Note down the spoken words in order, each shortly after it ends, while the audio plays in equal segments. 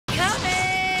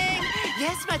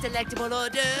Yes, my delectable hors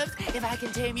d'oeuvres. If I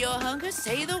can tame your hunger,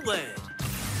 say the word.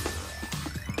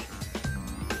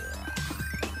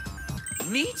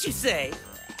 Meat, you say?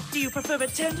 Do you prefer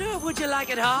it tender or would you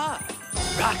like it hard?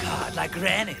 Rock hard like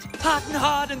granite, hot and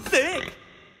hard and thick.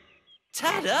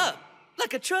 Tied up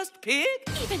like a trussed pig?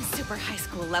 Even super high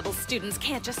school level students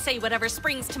can't just say whatever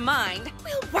springs to mind.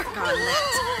 We'll work on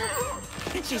that.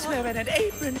 And she's wearing an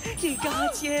apron. Ye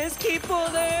gods, yes, keep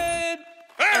pulling.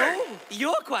 Hey! Oh,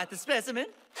 you're quite the specimen.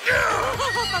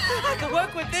 I can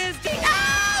work with this.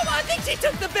 Oh, I think she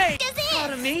took the bait.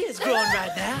 Part of me is growing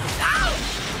right now.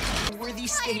 A worthy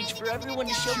stage for everyone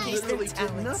to showcase their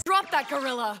talents. Drop that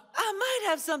gorilla. I might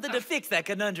have something to fix that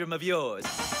conundrum of yours.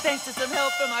 Thanks to some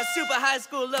help from our super high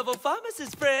school level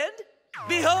pharmacist friend.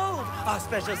 Behold, our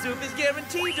special soup is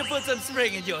guaranteed to put some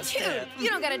spring in your step. Dude, you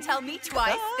don't gotta tell me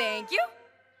twice, thank you.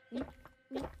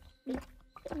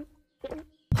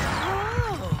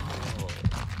 Oh.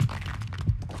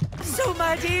 So,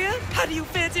 my dear, how do you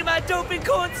fancy my doping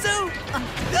corn soup? Oh,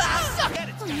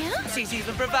 yeah? She's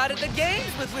even provided the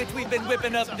games with which we've been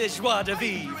whipping up this joie de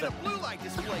vivre. Blue light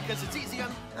display, because it's easy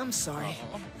on... I'm sorry.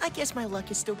 I guess my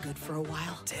luck is still good for a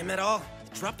while. Damn it all.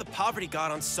 Drop the poverty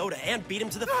god on soda and beat him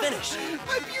to the finish.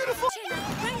 My beautiful...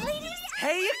 Right, ladies?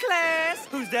 Hey, class,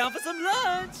 who's down for some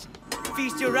lunch?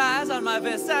 Feast your eyes on my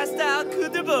Versailles-style coup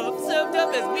de boeuf served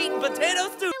up as meat and potato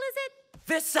stew. Is it?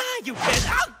 Versailles, you bitch!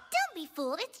 Ow! Don't be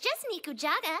fooled, it's just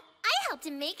Nikujaga. I helped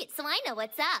him make it, so I know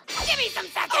what's up. Give me some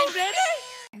seconds.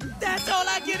 Already? That's all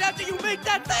I get after you make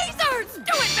that face hurts! Do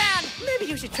it, man! Maybe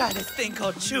you should try this thing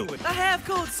called chewing. I have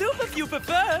cold soup if you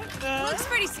prefer. Looks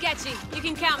pretty sketchy. You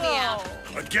can count me out.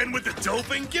 Again with the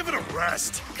doping? Give it a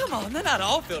rest. Come on, they're not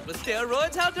all filled with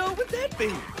steroids. How dope would that be?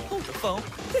 Hold the phone.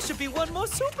 There should be one more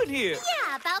soup in here.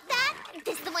 Yeah, about that.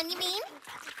 This the one you mean?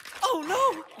 Oh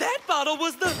no, that bottle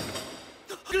was the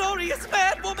glorious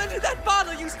mad woman. That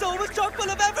bottle you stole was chock full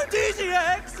of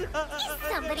aphrodisiacs. Is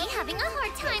somebody having a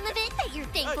hard time of it? Bet you're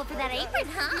thankful for that apron,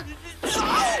 huh?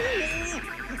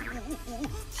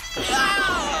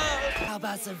 How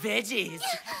about some veggies?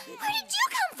 Where did you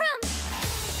come from?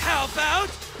 How about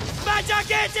my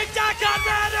gigantic Daikon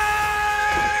radish?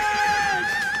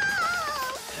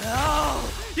 Oh,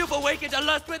 you've awakened a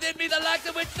lust within me, the likes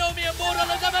of which no mere mortal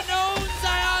has ever known,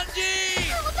 Sion-ji!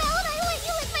 How about I let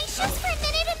you lick my shoes for a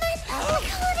minute and then we call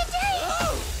it a day?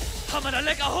 Oh, I'm gonna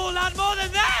lick a whole lot more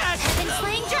than that! Heaven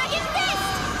slaying dragon fist!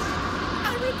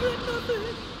 I regret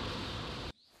nothing.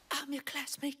 I'm your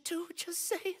classmate too, just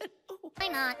saying. Oh. Why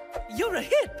not? You're a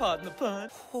hit, pardon the pun.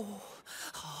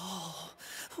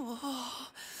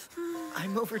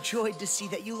 I'm overjoyed to see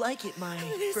that you like it, my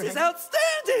This friend. is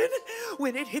outstanding!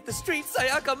 When it hit the streets,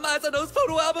 Sayaka Mizuno's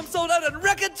photo album sold out in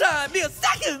record time, mere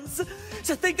seconds!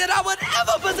 To think that I would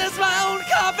ever possess my own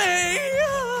copy!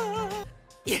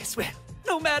 Yes, well,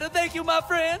 no matter, thank you, my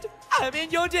friend. I'm in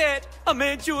your debt. A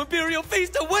Manchu Imperial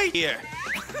feast awaits here.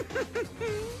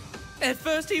 At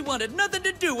first, he wanted nothing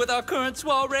to do with our current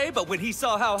soiree, but when he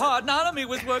saw how hard Nanami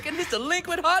was working, his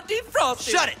delinquent heart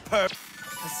defrosted. Shut it, perp!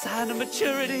 A sign of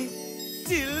maturity.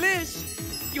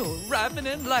 Delish. You're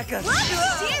ripening like a...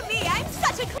 Dear me, I'm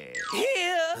such a...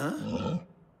 Here. Huh?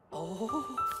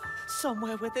 Oh,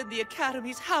 somewhere within the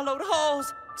Academy's hallowed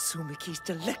halls, Sumiki's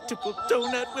delectable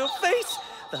donut will face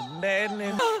the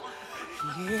manly...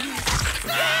 Yes.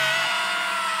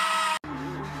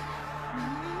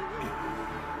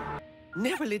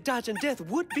 Narrowly dodging death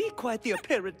would be quite the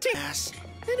aperitif.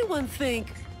 Anyone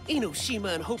think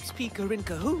Enoshima and Hope's Peak are in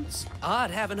cahoots?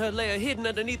 Odd having her lair hidden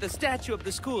underneath a statue of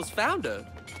the school's founder.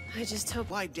 I just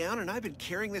hope... Lie down, and I've been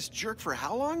carrying this jerk for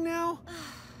how long now?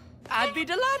 I'd be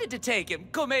delighted to take him.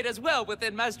 Komeda's well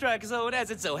within my strike zone, as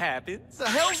it so happens. The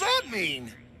hell's that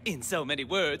mean? In so many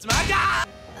words, my God!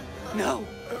 No,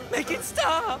 make it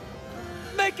stop!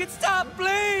 Make it stop,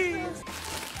 please!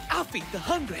 I'll feed the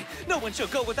hungry. No one shall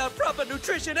go without proper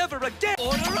nutrition ever again.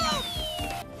 Order up!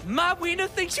 My wiener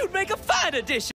thinks you'd make a fine addition.